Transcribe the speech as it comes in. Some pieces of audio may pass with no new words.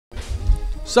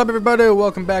Sup everybody,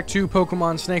 welcome back to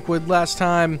Pokemon Snakewood. Last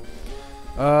time,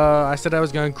 I said I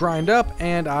was going to grind up,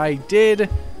 and I did.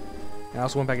 I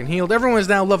also went back and healed. Everyone is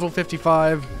now level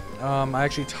 55. I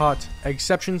actually taught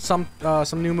Exception some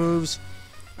new moves.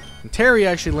 And Terry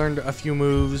actually learned a few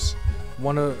moves.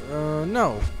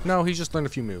 No, he just learned a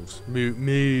few moves.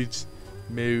 Moves.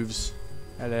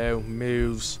 Hello,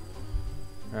 moves.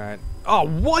 Alright. Oh,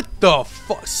 what the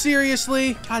fuck?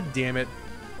 Seriously? God damn it.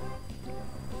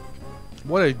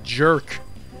 What a jerk.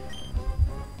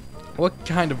 What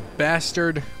kind of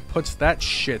bastard puts that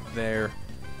shit there?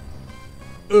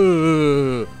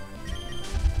 Ugh.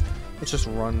 Let's just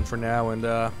run for now and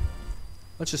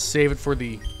let's just save it for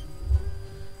the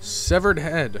severed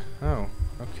head. Oh,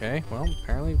 okay. Well,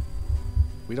 apparently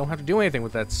we don't have to do anything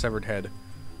with that severed head.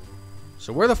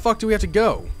 So where the fuck do we have to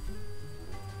go?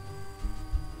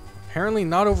 Apparently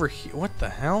not over here. What the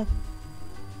hell?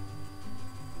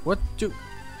 What do...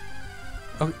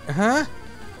 Oh, huh?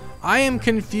 I am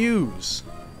confused.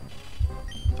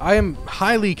 I am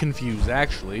highly confused,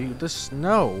 actually.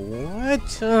 No. What?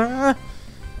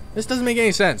 This doesn't make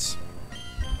any sense.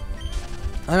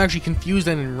 I'm actually confused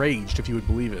and enraged, if you would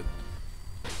believe it.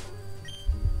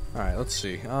 Alright, let's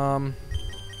see.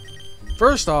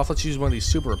 First off, let's use one of these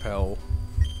super repel.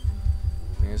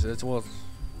 Well,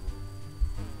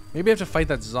 maybe I have to fight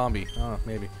that zombie. Oh,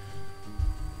 maybe.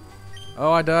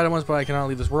 Oh, I died once, but I cannot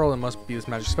leave this world. It must be this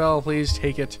magic spell. Please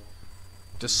take it.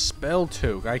 Dispel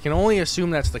Toke. I can only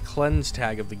assume that's the cleanse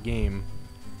tag of the game.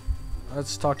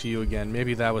 Let's talk to you again.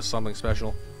 Maybe that was something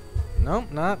special. Nope,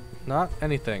 not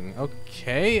anything.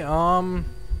 Okay, I don't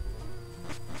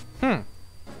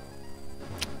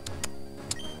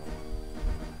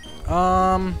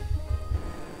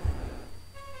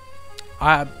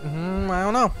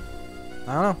know.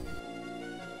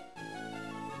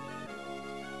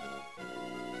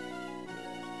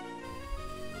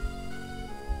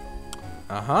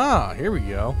 Aha, here we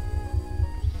go.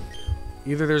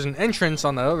 Either there's an entrance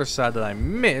on the other side that I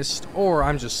missed, or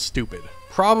I'm just stupid.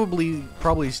 Probably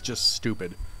just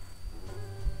stupid.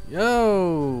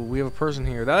 Yo, we have a person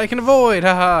here that I can avoid.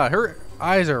 Haha, her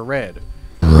eyes are red.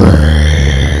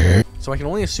 So I can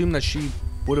only assume that she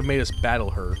would have made us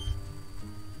battle her.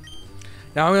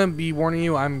 Now I'm gonna be warning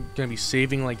you, I'm gonna be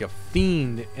saving like a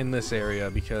fiend in this area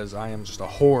because I am just a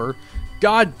whore.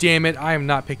 God damn it, I am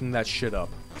not picking that shit up.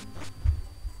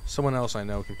 Someone else I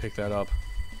know can pick that up.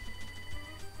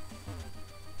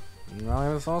 Now I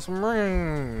have this awesome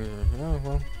ring. Yeah,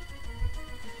 well,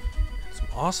 some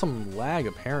awesome lag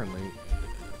apparently.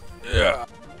 Yeah.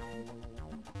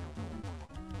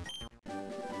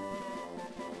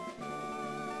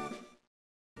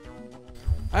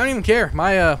 I don't even care.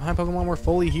 My Pokemon were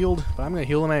fully healed, but I'm gonna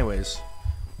heal them anyways.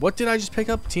 What did I just pick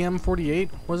up?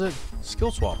 TM48? Was it?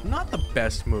 Skill Swap. Not the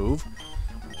best move.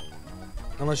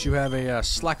 Unless you have a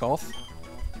Slack Off.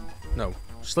 No,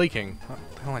 Slaking. What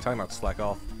the hell am I talking about? Slack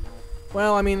Off.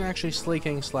 Well, I mean, actually,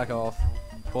 Slaking, Slack Off,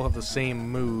 both have the same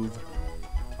move.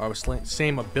 Or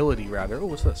same ability, rather. Oh,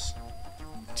 what's this?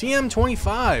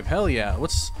 TM25. Hell yeah.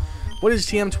 What is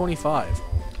TM25?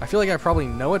 I feel like I probably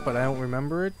know it, but I don't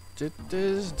remember it. It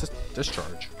is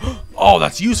Discharge. Oh,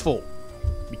 that's useful!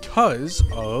 Because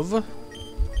of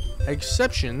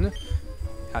Exception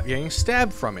getting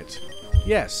stabbed from it.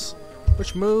 Yes.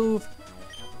 Which move?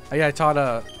 Oh, yeah, I taught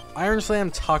Iron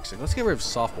Slam Toxic. Let's get rid of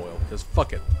Soft Boil, because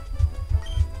fuck it.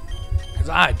 Because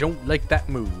I don't like that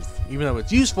move. Even though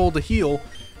it's useful to heal,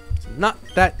 it's not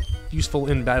that useful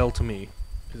in battle to me.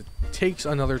 Because it takes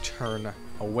another turn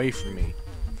away from me.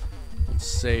 Let's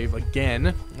save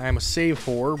again. I'm a save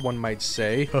whore, one might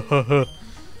say. Alright,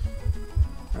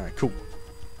 cool.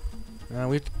 Now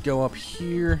we have to go up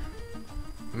here.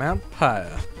 Mount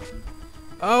Pyre.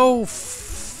 Oh,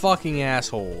 fucking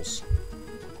assholes.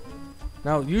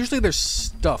 Now, usually there's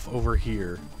stuff over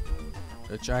here,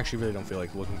 which I actually really don't feel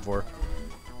like looking for.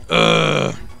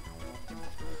 Ugh.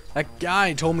 That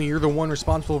guy told me you're the one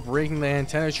responsible for breaking the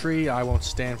antenna tree. I won't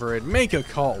stand for it. Make a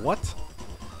call. What?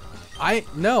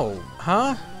 No.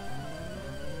 Huh?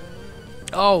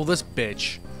 Oh, this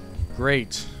bitch.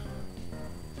 Great.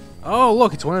 Oh,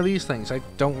 look, it's one of these things. I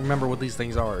don't remember what these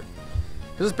things are.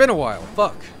 Because it's been a while.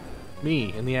 Fuck.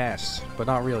 Me in the ass. But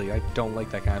not really. I don't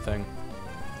like that kind of thing.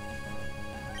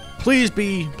 Please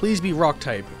be rock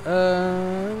type.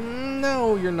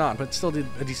 No, you're not, but still did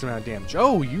a decent amount of damage.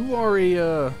 Oh, you are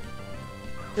you're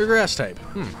grass type.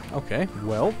 Okay,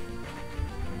 well,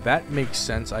 that makes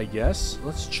sense, I guess.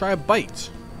 Let's try a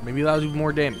bite. Maybe that'll do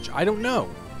more damage. I don't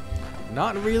know.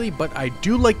 Not really, but I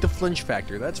do like the flinch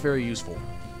factor. That's very useful.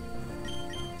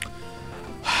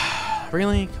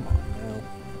 Really? Come on,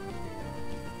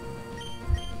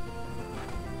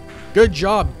 Good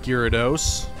job,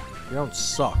 Gyarados. You don't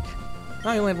suck.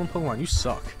 No, you landed one Pokemon. You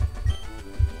suck.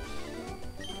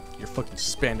 Get your fucking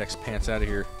spandex pants out of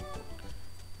here.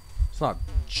 It's not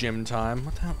gym time.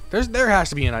 What the hell? There has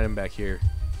to be an item back here.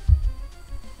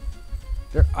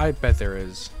 I bet there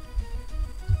is.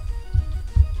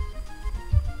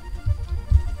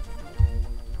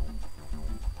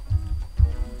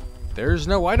 There's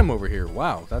no item over here.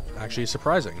 Wow, that actually is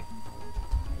surprising.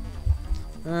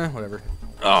 Whatever.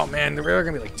 Oh man, there are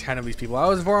gonna be like 10 of these people. I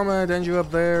was informed I send you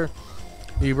up there.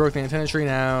 You broke the antenna tree.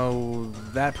 Now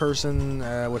that person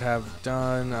would have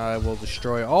done. I will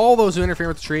destroy all those who interfere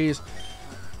with the trees.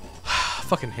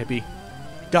 Fucking hippie.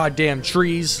 Goddamn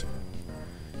trees.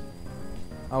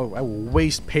 Oh, I will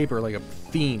waste paper like a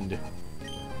fiend.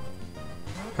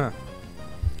 Huh.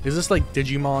 Is this like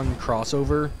Digimon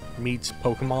crossover meets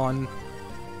Pokemon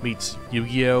meets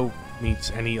Yu-Gi-Oh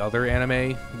meets any other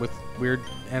anime with weird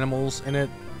animals in it?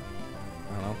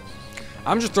 I don't know.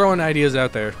 I'm just throwing ideas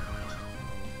out there.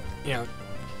 Yeah.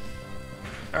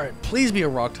 Alright, please be a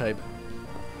rock type.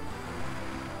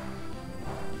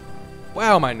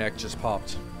 Wow, my neck just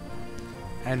popped.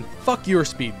 And fuck your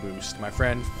speed boost, my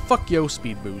friend. Fuck yo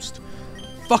speed boost.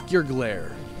 Fuck your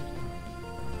glare.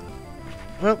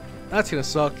 Well, that's gonna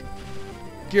suck.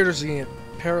 Gyarados is gonna get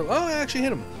parallel. Oh, I actually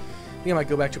hit him. I think I might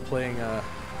go back to playing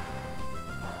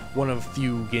one of a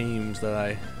few games that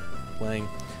I playing.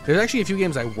 There's actually a few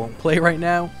games I won't play right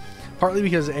now. Partly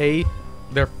because A,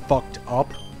 they're fucked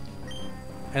up.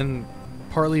 And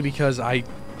partly because I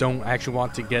don't actually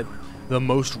want to get the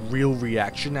most real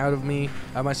reaction out of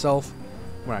myself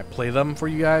when I play them for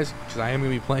you guys. Because I am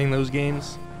going to be playing those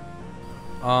games.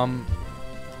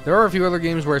 There are a few other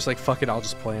games where it's like, fuck it, I'll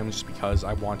just play them just because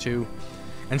I want to.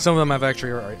 And some of them I've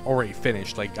actually already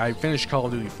finished. Like, I finished Call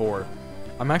of Duty 4.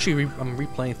 I'm actually I'm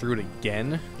replaying through it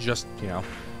again. Just, you know,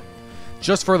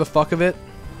 just for the fuck of it,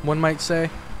 one might say.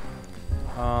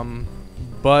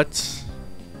 But,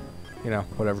 you know,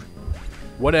 whatever.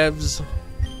 Whatevs.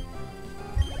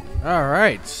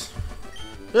 Alright.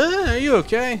 Are you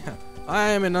okay? I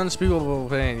am in unspeakable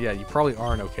pain. Yeah, you probably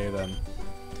aren't okay then.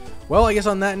 Well, I guess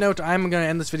on that note, I'm going to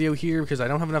end this video here because I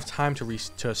don't have enough time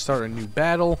to start a new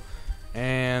battle,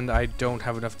 and I don't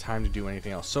have enough time to do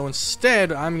anything else. So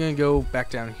instead, I'm going to go back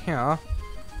down here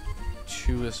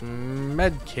to this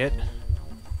med kit,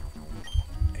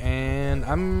 and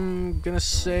I'm going to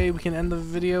say we can end the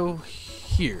video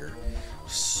here.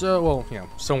 So, well, you know,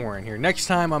 somewhere in here. Next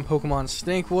time on Pokemon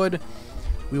Snakewood,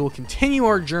 we will continue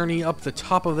our journey up the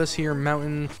top of this here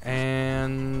mountain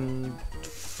and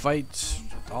fight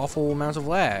awful amounts of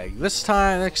lag. Next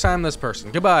time, this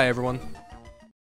person. Goodbye, everyone.